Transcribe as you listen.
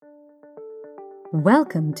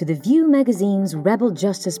Welcome to the View magazine's Rebel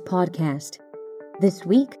Justice podcast. This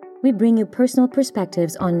week, we bring you personal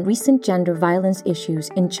perspectives on recent gender violence issues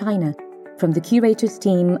in China from the curator's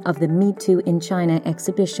team of the Me Too in China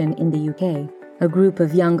exhibition in the UK, a group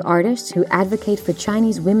of young artists who advocate for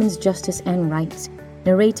Chinese women's justice and rights,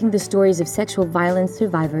 narrating the stories of sexual violence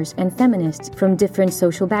survivors and feminists from different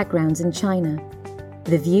social backgrounds in China.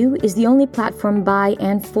 The View is the only platform by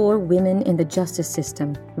and for women in the justice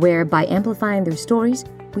system, where, by amplifying their stories,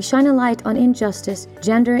 we shine a light on injustice,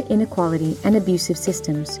 gender inequality, and abusive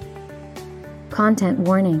systems. Content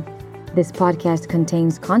warning. This podcast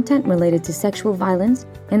contains content related to sexual violence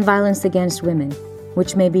and violence against women,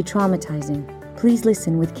 which may be traumatizing. Please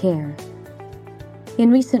listen with care. In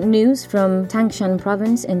recent news from Tangshan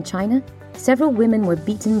province in China, several women were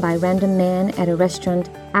beaten by a random man at a restaurant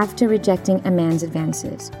after rejecting a man's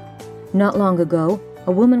advances. Not long ago,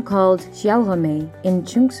 a woman called Xiao Homei in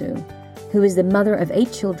Chungsu, who is the mother of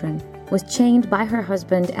 8 children, was chained by her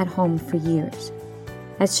husband at home for years.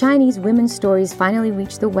 As Chinese women's stories finally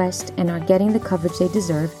reach the West and are getting the coverage they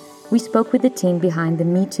deserve, we spoke with the team behind the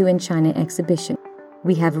Me Too in China exhibition.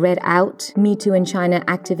 We have read out Me Too in China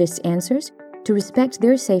activists' answers to respect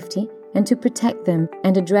their safety and to protect them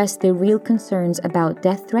and address their real concerns about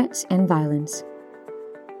death threats and violence.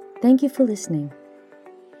 Thank you for listening.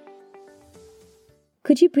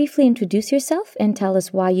 Could you briefly introduce yourself and tell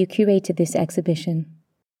us why you curated this exhibition?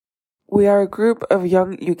 We are a group of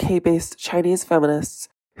young UK-based Chinese feminists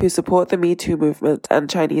who support the Me Too movement and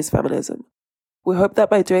Chinese feminism. We hope that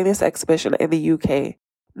by doing this exhibition in the UK,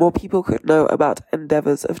 more people could know about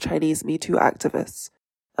endeavors of Chinese Me Too activists,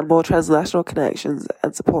 and more transnational connections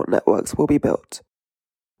and support networks will be built.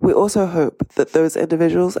 We also hope that those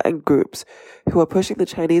individuals and groups who are pushing the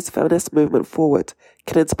Chinese feminist movement forward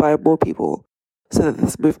can inspire more people so that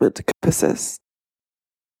this movement can persist.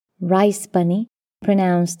 Rice Bunny,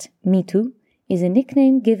 pronounced Me Too, is a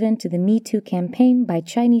nickname given to the Me Too campaign by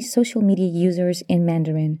Chinese social media users in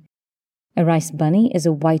Mandarin. A rice bunny is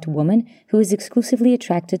a white woman who is exclusively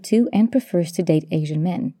attracted to and prefers to date Asian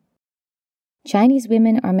men. Chinese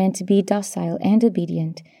women are meant to be docile and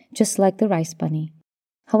obedient, just like the rice bunny.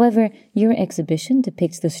 However, your exhibition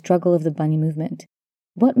depicts the struggle of the bunny movement.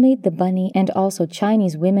 What made the bunny and also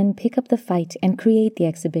Chinese women pick up the fight and create the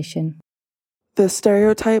exhibition? The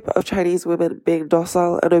stereotype of Chinese women being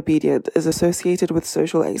docile and obedient is associated with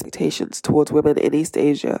social expectations towards women in East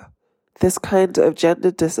Asia. This kind of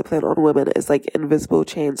gendered discipline on women is like invisible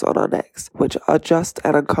chains on our necks, which are just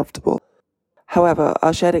and uncomfortable. However,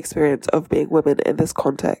 our shared experience of being women in this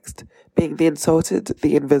context, being the insulted,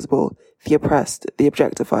 the invisible, the oppressed, the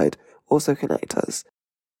objectified, also connect us.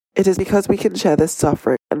 It is because we can share this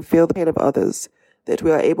suffering and feel the pain of others that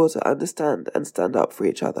we are able to understand and stand up for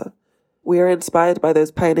each other. We are inspired by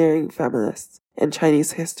those pioneering feminists in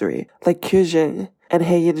Chinese history, like Qu Jing and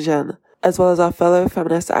He Yinzhen, as well as our fellow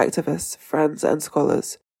feminist activists, friends, and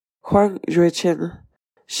scholars, Huang Jueqing,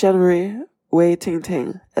 Shen Rui, Wei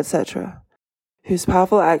Tingting, etc., whose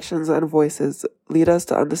powerful actions and voices lead us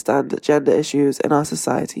to understand gender issues in our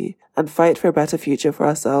society and fight for a better future for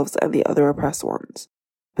ourselves and the other oppressed ones.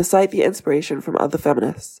 Beside the inspiration from other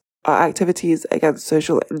feminists, our activities against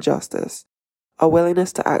social injustice, our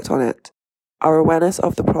willingness to act on it, our awareness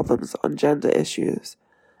of the problems on gender issues,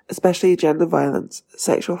 especially gender violence,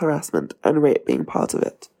 sexual harassment, and rape being part of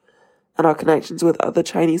it, and our connections with other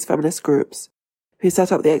Chinese feminist groups who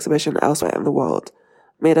set up the exhibition elsewhere in the world,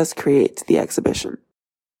 made us create the exhibition.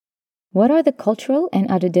 What are the cultural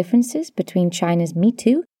and other differences between China's Me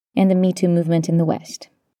Too and the Me Too movement in the West?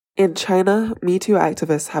 In China, Me Too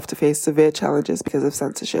activists have to face severe challenges because of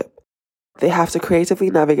censorship. They have to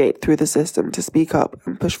creatively navigate through the system to speak up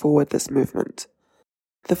and push forward this movement.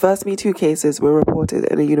 The first Me Too cases were reported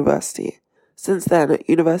in a university. Since then,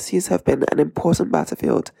 universities have been an important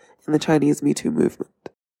battlefield in the Chinese Me Too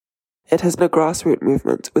movement. It has been a grassroots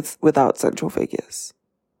movement without central figures.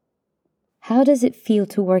 How does it feel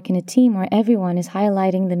to work in a team where everyone is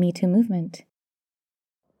highlighting the Me Too movement?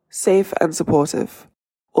 Safe and supportive.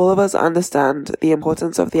 All of us understand the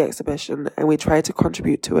importance of the exhibition and we try to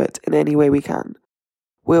contribute to it in any way we can.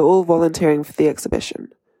 We're all volunteering for the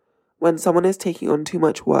exhibition. When someone is taking on too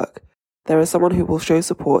much work, there is someone who will show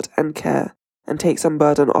support and care and take some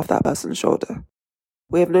burden off that person's shoulder.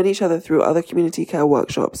 We have known each other through other community care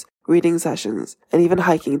workshops, reading sessions, and even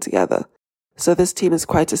hiking together. So this team is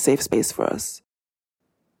quite a safe space for us.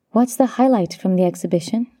 What's the highlight from the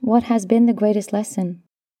exhibition? What has been the greatest lesson?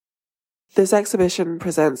 This exhibition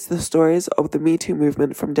presents the stories of the Me Too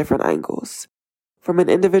movement from different angles. From an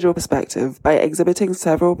individual perspective, by exhibiting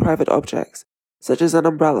several private objects, such as an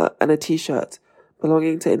umbrella and a t-shirt,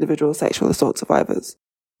 belonging to individual sexual assault survivors,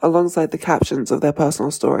 alongside the captions of their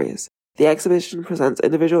personal stories. The exhibition presents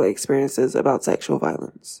individual experiences about sexual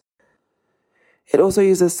violence. It also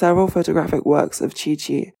uses several photographic works of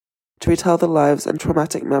Chi-Chi to retell the lives and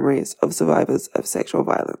traumatic memories of survivors of sexual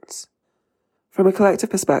violence. From a collective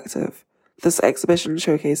perspective, this exhibition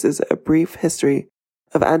showcases a brief history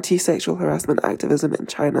of anti-sexual harassment activism in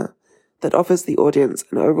China that offers the audience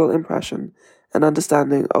an overall impression and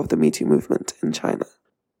understanding of the Me Too movement in China.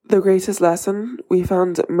 The greatest lesson, we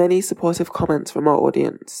found many supportive comments from our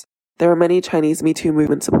audience. There are many Chinese Me Too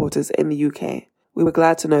movement supporters in the UK. We were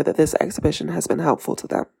glad to know that this exhibition has been helpful to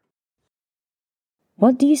them.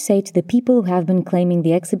 What do you say to the people who have been claiming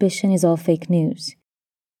the exhibition is all fake news?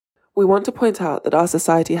 We want to point out that our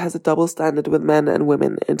society has a double standard with men and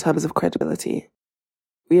women in terms of credibility.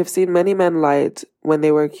 We have seen many men lied when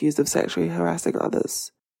they were accused of sexually harassing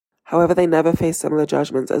others. However, they never faced similar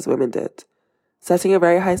judgments as women did, setting a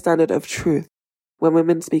very high standard of truth when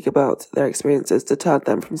women speak about their experiences deterred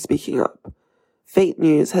them from speaking up. Fake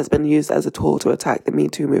news has been used as a tool to attack the Me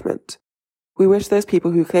Too movement. We wish those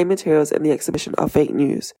people who claim materials in the exhibition are fake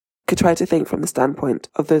news could try to think from the standpoint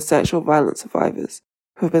of those sexual violence survivors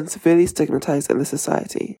who have been severely stigmatized in the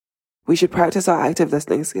society. We should practice our active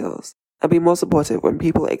listening skills and be more supportive when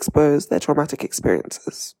people expose their traumatic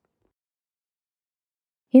experiences.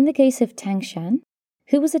 In the case of Tangshan,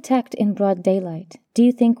 who was attacked in broad daylight, do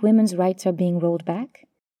you think women's rights are being rolled back?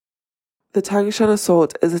 The Tangshan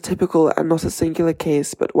assault is a typical and not a singular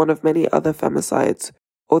case, but one of many other femicides,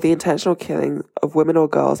 or the intentional killing of women or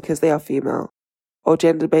girls because they are female, or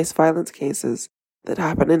gender-based violence cases that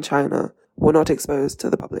happen in China were not exposed to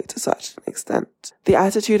the public to such an extent. The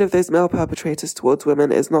attitude of those male perpetrators towards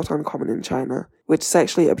women is not uncommon in China, which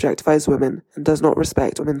sexually objectifies women and does not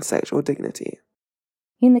respect women's sexual dignity.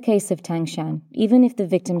 In the case of Tangshan, even if the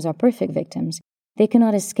victims are perfect victims, they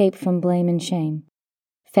cannot escape from blame and shame.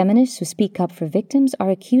 Feminists who speak up for victims are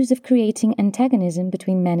accused of creating antagonism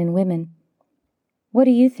between men and women. What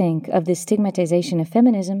do you think of the stigmatization of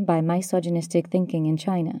feminism by misogynistic thinking in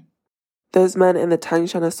China? Those men in the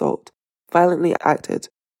Tangshan assault violently acted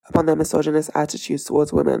upon their misogynist attitudes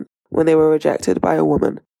towards women when they were rejected by a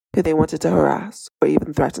woman who they wanted to harass or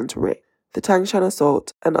even threaten to rape. The Tangshan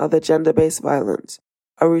assault and other gender-based violence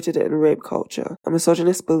are rooted in rape culture and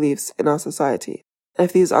misogynist beliefs in our society. And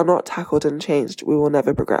if these are not tackled and changed, we will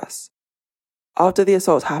never progress. After the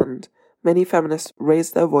assault happened, many feminists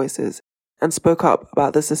raised their voices and spoke up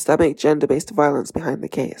about the systemic gender-based violence behind the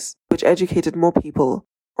case, which educated more people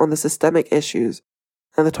on the systemic issues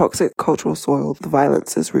and the toxic cultural soil the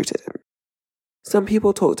violence is rooted in. Some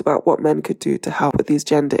people talked about what men could do to help with these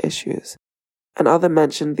gender issues, and others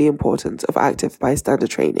mentioned the importance of active bystander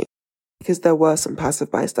training, because there were some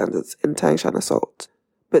passive bystanders in Tangshan assault.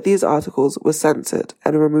 But these articles were censored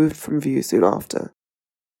and removed from view soon after.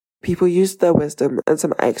 People used their wisdom, and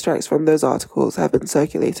some extracts from those articles have been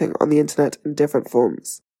circulating on the internet in different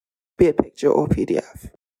forms, be it picture or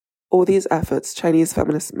PDF. All these efforts Chinese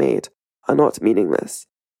feminists made are not meaningless,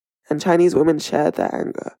 and Chinese women shared their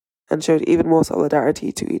anger and showed even more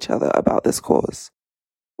solidarity to each other about this cause.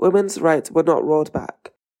 Women's rights were not rolled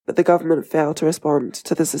back, but the government failed to respond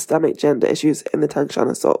to the systemic gender issues in the Tangshan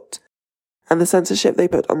assault, and the censorship they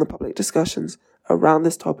put on the public discussions around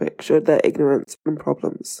this topic showed their ignorance and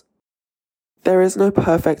problems. There is no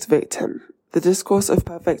perfect victim. The discourse of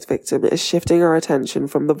perfect victim is shifting our attention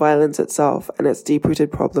from the violence itself and its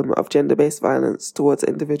deep-rooted problem of gender-based violence towards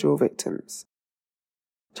individual victims.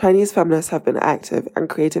 Chinese feminists have been active and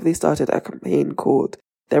creatively started a campaign called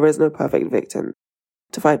There Is No Perfect Victim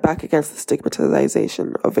to fight back against the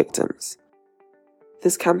stigmatization of victims.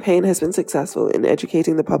 This campaign has been successful in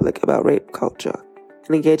educating the public about rape culture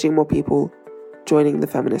and engaging more people joining the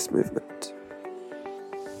feminist movement.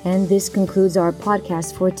 And this concludes our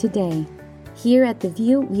podcast for today. Here at The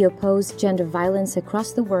View, we oppose gender violence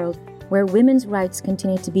across the world where women's rights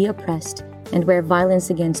continue to be oppressed and where violence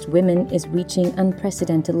against women is reaching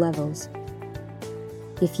unprecedented levels.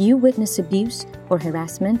 If you witness abuse or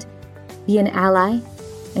harassment, be an ally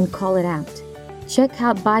and call it out. Check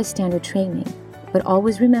out bystander training, but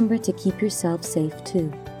always remember to keep yourself safe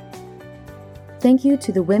too. Thank you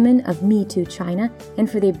to the women of Me Too China and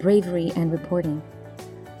for their bravery and reporting.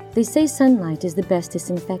 They say sunlight is the best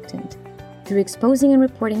disinfectant. Through exposing and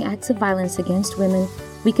reporting acts of violence against women,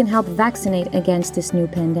 we can help vaccinate against this new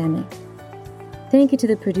pandemic. Thank you to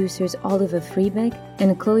the producers Oliver Freebeg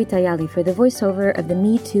and Chloe Tayali for the voiceover of the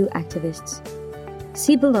Me Too activists.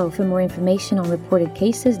 See below for more information on reported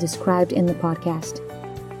cases described in the podcast.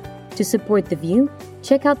 To support The View,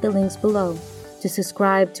 check out the links below. To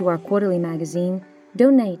subscribe to our quarterly magazine,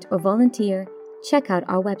 donate or volunteer, check out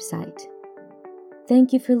our website.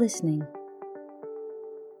 Thank you for listening.